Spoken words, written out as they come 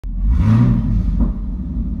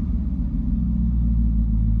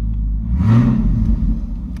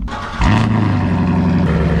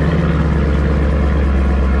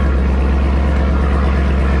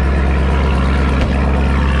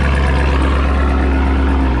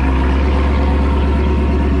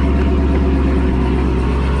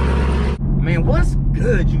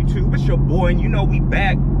going? You know we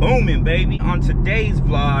back booming, baby. On today's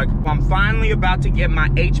vlog, I'm finally about to get my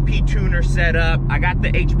HP tuner set up. I got the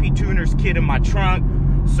HP tuners kit in my trunk,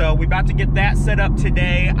 so we about to get that set up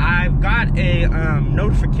today. I've got a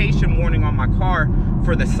notification warning on my car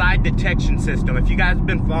for the side detection system. If you guys have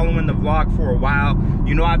been following the vlog for a while,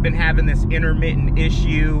 you know I've been having this intermittent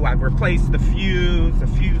issue. I've replaced the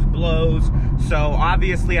fuse blows, so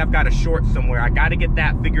obviously I've got a short somewhere. I got to get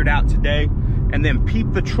that figured out today. And then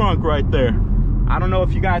peep the trunk right there. I don't know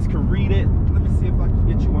if you guys can read it. Let me see if I can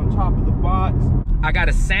get you on top of the box. I got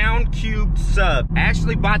a Sound Cubed sub. I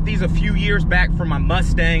actually bought these a few years back for my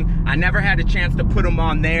Mustang. I never had a chance to put them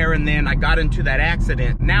on there, and then I got into that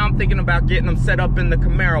accident. Now I'm thinking about getting them set up in the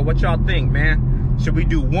Camaro. What y'all think, man? Should we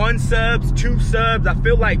do 1 subs, 2 subs? I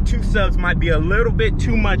feel like 2 subs might be a little bit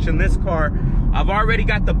too much in this car. I've already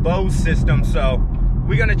got the Bose system, so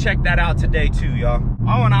we're gonna check that out today too, y'all.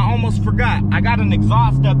 Oh, and I almost forgot. I got an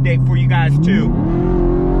exhaust update for you guys too.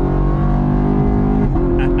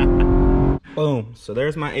 Boom. So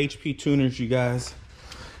there's my HP tuners, you guys.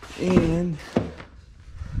 And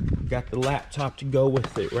got the laptop to go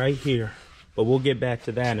with it right here. But we'll get back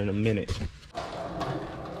to that in a minute.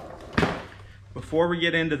 Before we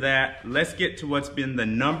get into that, let's get to what's been the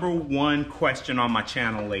 #1 question on my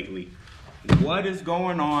channel lately. What is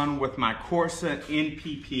going on with my CORSA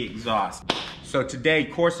NPP exhaust? So today,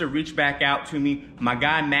 CORSA reached back out to me. My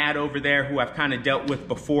guy Matt over there, who I've kind of dealt with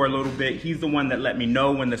before a little bit, he's the one that let me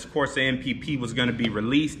know when this CORSA NPP was gonna be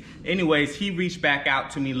released. Anyways, he reached back out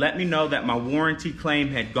to me, let me know that my warranty claim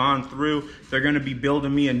had gone through. They're gonna be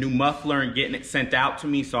building me a new muffler and getting it sent out to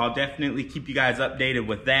me, so I'll definitely keep you guys updated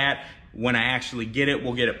with that. When I actually get it,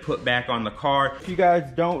 we'll get it put back on the car. If you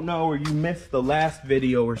guys don't know, or you missed the last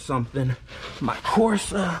video or something, my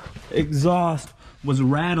CORSA exhaust was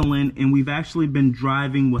rattling, and we've actually been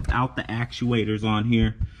driving without the actuators on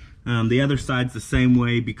here. The other side's the same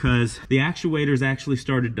way because the actuators actually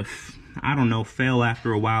started to, I don't know, fail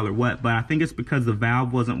after a while or what, but I think it's because the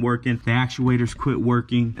valve wasn't working. The actuators quit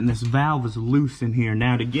working, and this valve is loose in here.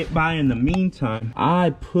 Now, to get by in the meantime, I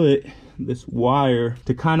put this wire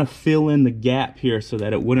to kind of fill in the gap here so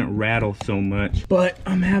that it wouldn't rattle so much. But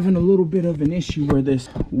I'm having a little bit of an issue where this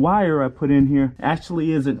wire I put in here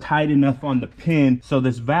actually isn't tight enough on the pin, so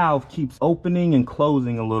this valve keeps opening and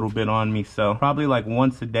closing a little bit on me. So probably like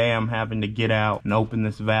once a day I'm having to get out and open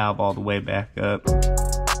this valve all the way back up.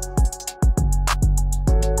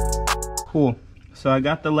 Cool. So I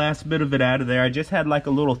got the last bit of it out of there. I just had like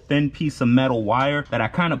a little thin piece of metal wire that I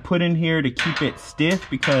kind of put in here to keep it stiff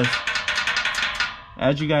because,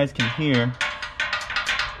 as you guys can hear,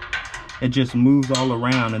 it just moves all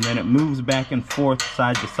around, and then it moves back and forth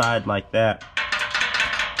side to side like that.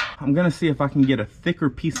 I'm gonna see if I can get a thicker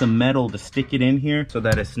piece of metal to stick it in here so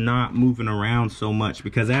that it's not moving around so much,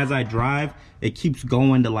 because as I drive, it keeps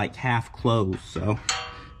going to like half close. So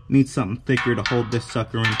need something thicker to hold this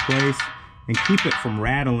sucker in place and keep it from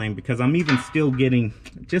rattling, because I'm even still getting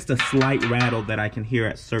just a slight rattle that I can hear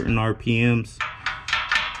at certain RPMs.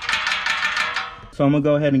 So I'm gonna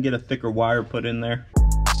go ahead and get a thicker wire put in there.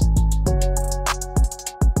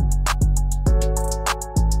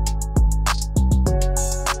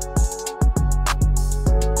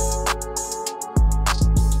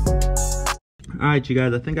 All right, you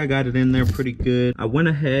guys, I think I got it in there pretty good. I went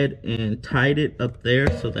ahead and tied it up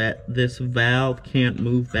there so that this valve can't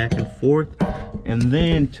move back and forth. And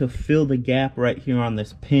then to fill the gap right here on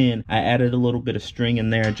this pin, I added a little bit of string in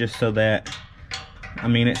there just so that, I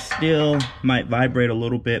mean, it still might vibrate a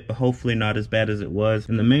little bit, but hopefully not as bad as it was.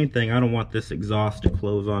 And the main thing, I don't want this exhaust to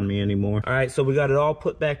close on me anymore. All right, so we got it all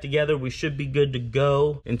put back together. We should be good to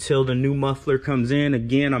go until the new muffler comes in.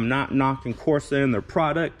 Again, I'm not knocking CORSA and their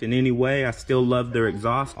product in any way. I still love their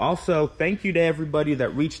exhaust. Also, thank you to everybody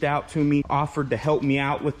that reached out to me, offered to help me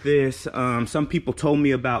out with this. Some people told me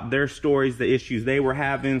about their stories, the issues they were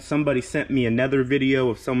having. Somebody sent me another video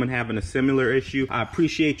of someone having a similar issue. I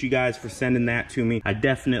appreciate you guys for sending that to me. I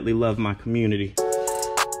definitely love my community. So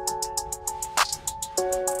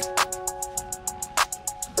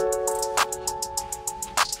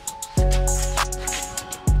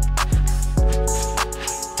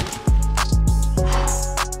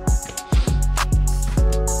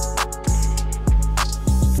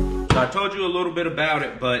I told you a little bit about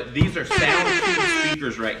it, but these are Sound Cubed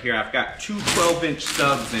speakers right here. I've got two 12-inch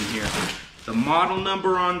subs in here. The model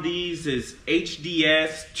number on these is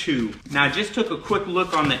HDS2. Now I just took a quick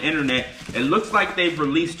look on the internet. It looks like they've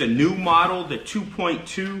released a new model, the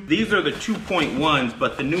 2.2. These are the 2.1s,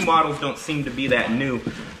 but the new models don't seem to be that new.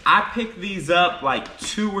 I picked these up like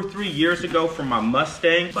 2 or 3 years ago from my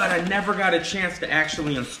Mustang, but I never got a chance to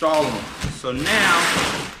actually install them. So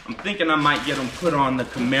now I'm thinking I might get them put on the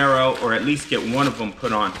Camaro, or at least get one of them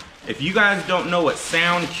put on. If you guys don't know what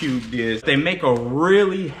Sound Cubed is, they make a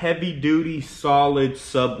really heavy duty, solid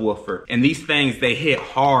subwoofer. And these things, they hit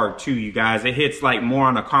hard too, you guys. It hits like more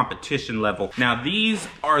on a competition level. Now these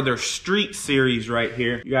are their Street Series right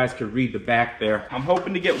here. You guys can read the back there. I'm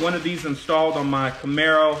hoping to get one of these installed on my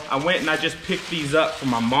Camaro. I went and I just picked these up from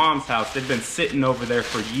my mom's house. They've been sitting over there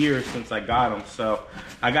for years since I got them. So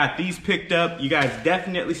I got these picked up. You guys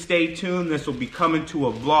definitely stay tuned. This will be coming to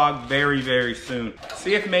a vlog very, very soon.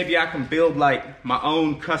 See if maybe I can build like my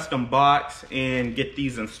own custom box and get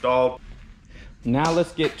these installed. Now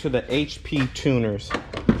let's get to the HP tuners.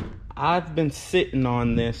 I've been sitting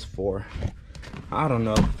on this for, I don't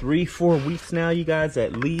know, 3-4 weeks now, you guys,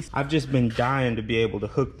 at least. I've just been dying to be able to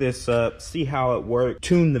hook this up, see how it works,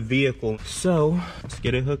 tune the vehicle. So let's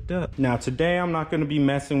get it hooked up. Now today I'm not going to be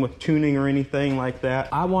messing with tuning or anything like that.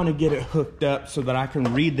 I want to get it hooked up so that I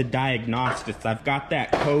can read the diagnostics. I've got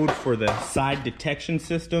that code for the side detection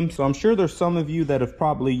system. So I'm sure there's some of you that have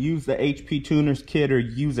probably used the HP Tuners kit or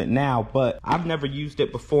use it now, but I've never used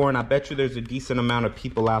it before, and I bet you there's a decent amount of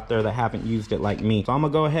people out there that haven't used it like me. So I'm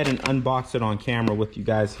gonna go ahead and unbox it on camera with you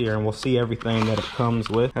guys here, and we'll see everything that it comes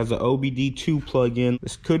with. Has an OBD2 plug-in.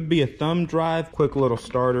 This could be a thumb drive. Quick little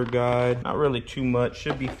starter guide. Not really too much.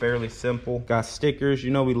 Should be fairly simple. Got stickers. You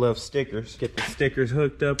know we love stickers. Get the stickers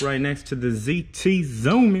hooked up right next to the ZT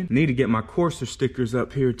Zooming. Need to get my Corsa stickers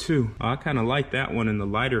up here too. Oh, I kind of like that one in the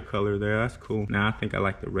lighter color there. That's cool. Nah, I think I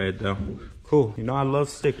like the red though. Cool, you know I love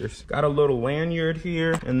stickers. Got a little lanyard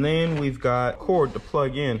here, and then we've got cord to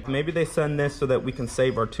plug in. Maybe they send this so that we can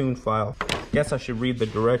save our tune file. Guess I should read the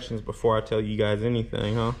directions before I tell you guys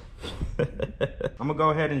anything, huh? I'm gonna go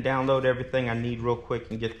ahead and download everything I need real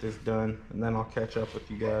quick and get this done, and then I'll catch up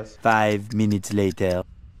with you guys. 5 minutes later.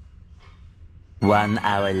 1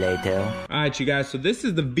 hour later. All right, you guys, so this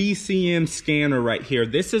is the VCM scanner right here.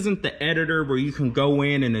 This isn't the editor where you can go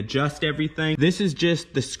in and adjust everything. This is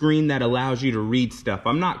just the screen that allows you to read stuff.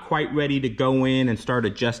 I'm not quite ready to go in and start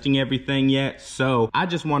adjusting everything yet, so I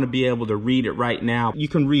just want to be able to read it right now. You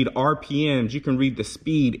can read RPMs, you can read the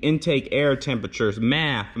speed, intake air temperatures,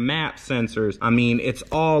 map sensors. I mean, it's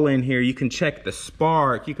all in here. You can check the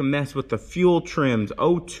spark, you can mess with the fuel trims,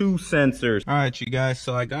 O2 sensors. All right, you guys,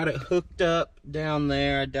 so I got it hooked up down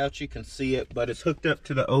there. I doubt you can see it, but it's hooked up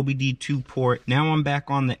to the OBD2 port. Now I'm back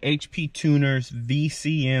on the HP Tuners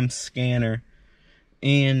VCM scanner.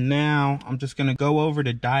 And now I'm just gonna go over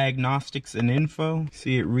to diagnostics and info.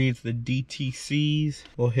 See, it reads the DTCs.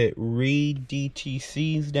 We'll hit read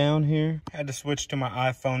DTCs down here. Had to switch to my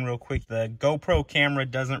iPhone real quick. The GoPro camera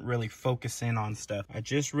doesn't really focus in on stuff. I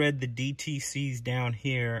just read the DTCs down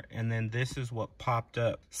here, and then this is what popped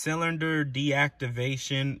up. Cylinder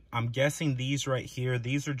deactivation. I'm guessing these right here,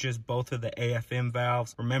 these are just both of the AFM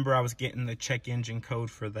valves. Remember, I was getting the check engine code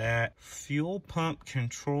for that. Fuel pump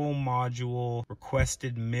control module request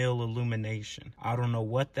mill illumination. I don't know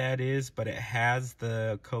what that is, but it has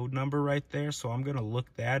the code number right there, so I'm gonna look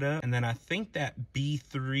that up. And then I think that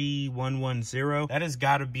B3110, that has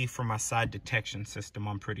got to be for my side detection system,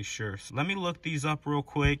 I'm pretty sure. So let me look these up real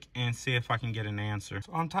quick and see if I can get an answer.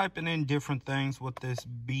 So I'm typing in different things what this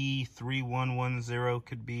B3110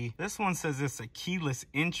 could be. This one says it's a keyless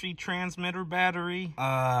entry transmitter battery.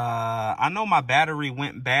 I know my battery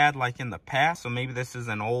went bad like in the past, so maybe this is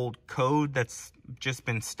an old code that's just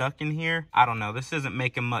been stuck in here. I don't know, this isn't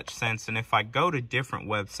making much sense. And if I go to different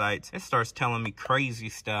websites, it starts telling me crazy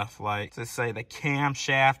stuff, like to say the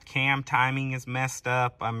camshaft cam timing is messed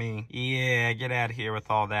up. I mean, yeah, get out of here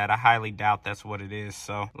with all that. I highly doubt that's what it is.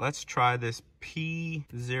 So let's try this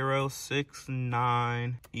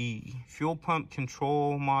P069E. Fuel pump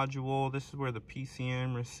control module. This is where the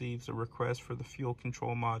PCM receives a request for the fuel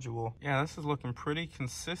control module. Yeah, this is looking pretty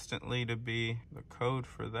consistently to be the code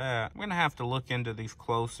for that. I'm gonna have to look into these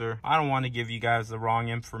closer. I don't want to give you guys the wrong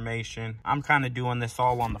information. I'm kind of doing this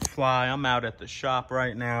all on the fly. I'm out at the shop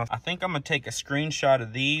right now. I think I'm gonna take a screenshot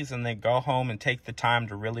of these and then go home and take the time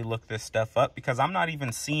to really look this stuff up, because I'm not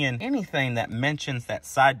even seeing anything that mentions that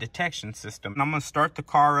side detection system. And I'm gonna start the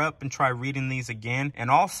car up and try reading these again.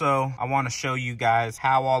 And also, I want to show you guys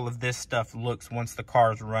how all of this stuff looks once the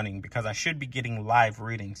car is running, because I should be getting live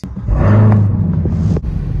readings.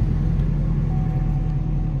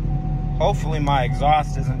 Hopefully my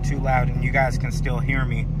exhaust isn't too loud and you guys can still hear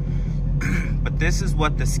me. But this is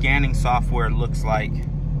what the scanning software looks like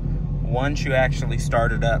once you actually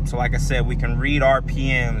start it up. So like I said, we can read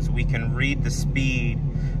RPMs, we can read the speed,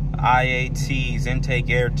 IATs, intake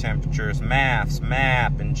air temperatures, MAFs,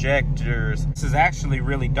 MAP, injectors. This is actually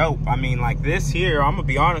really dope. I mean, like this here, I'm gonna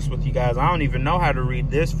be honest with you guys, I don't even know how to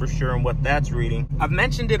read this for sure and what that's reading. I've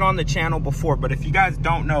mentioned it on the channel before, but if you guys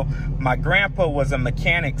don't know, my grandpa was a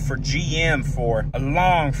mechanic for GM for a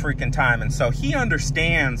long freaking time, and so he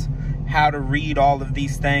understands how to read all of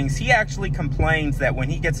these things. He actually complains that when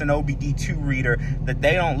he gets an OBD2 reader that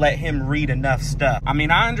they don't let him read enough stuff. I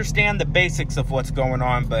mean, I understand the basics of what's going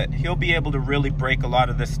on, but he'll be able to really break a lot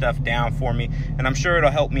of this stuff down for me, and I'm sure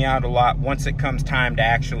it'll help me out a lot once it comes time to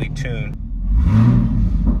actually tune.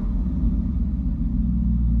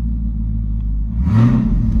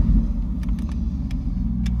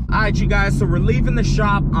 Alright, you guys, so we're leaving the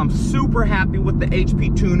shop. I'm super happy with the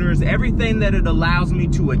HP tuners, everything that it allows me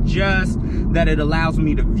to adjust, that it allows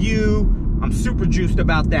me to view. I'm super juiced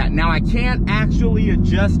about that. Now, I can't actually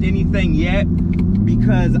adjust anything yet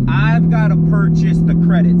because I've got to purchase the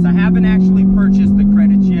credits. I haven't actually purchased the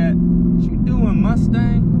credits yet. What you doing,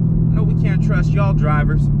 Mustang? I know we can't trust y'all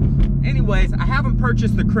drivers. Anyways, I haven't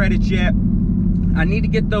purchased the credits yet. I need to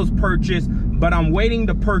get those purchased, but I'm waiting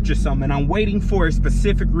to purchase them, and I'm waiting for a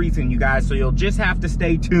specific reason, you guys, so you'll just have to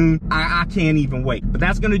stay tuned. I can't even wait. But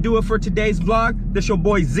that's gonna do it for today's vlog. This your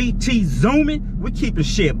boy ZT Zooming. We're keeping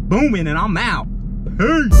shit booming, and I'm out.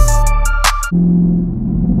 Peace.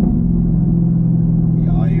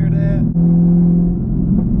 Y'all hear that?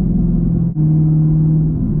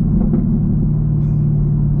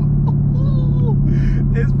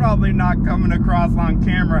 It's probably not coming across on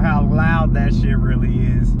camera how loud that shit really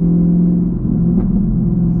is.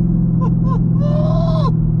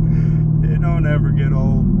 It don't ever get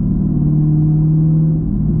old.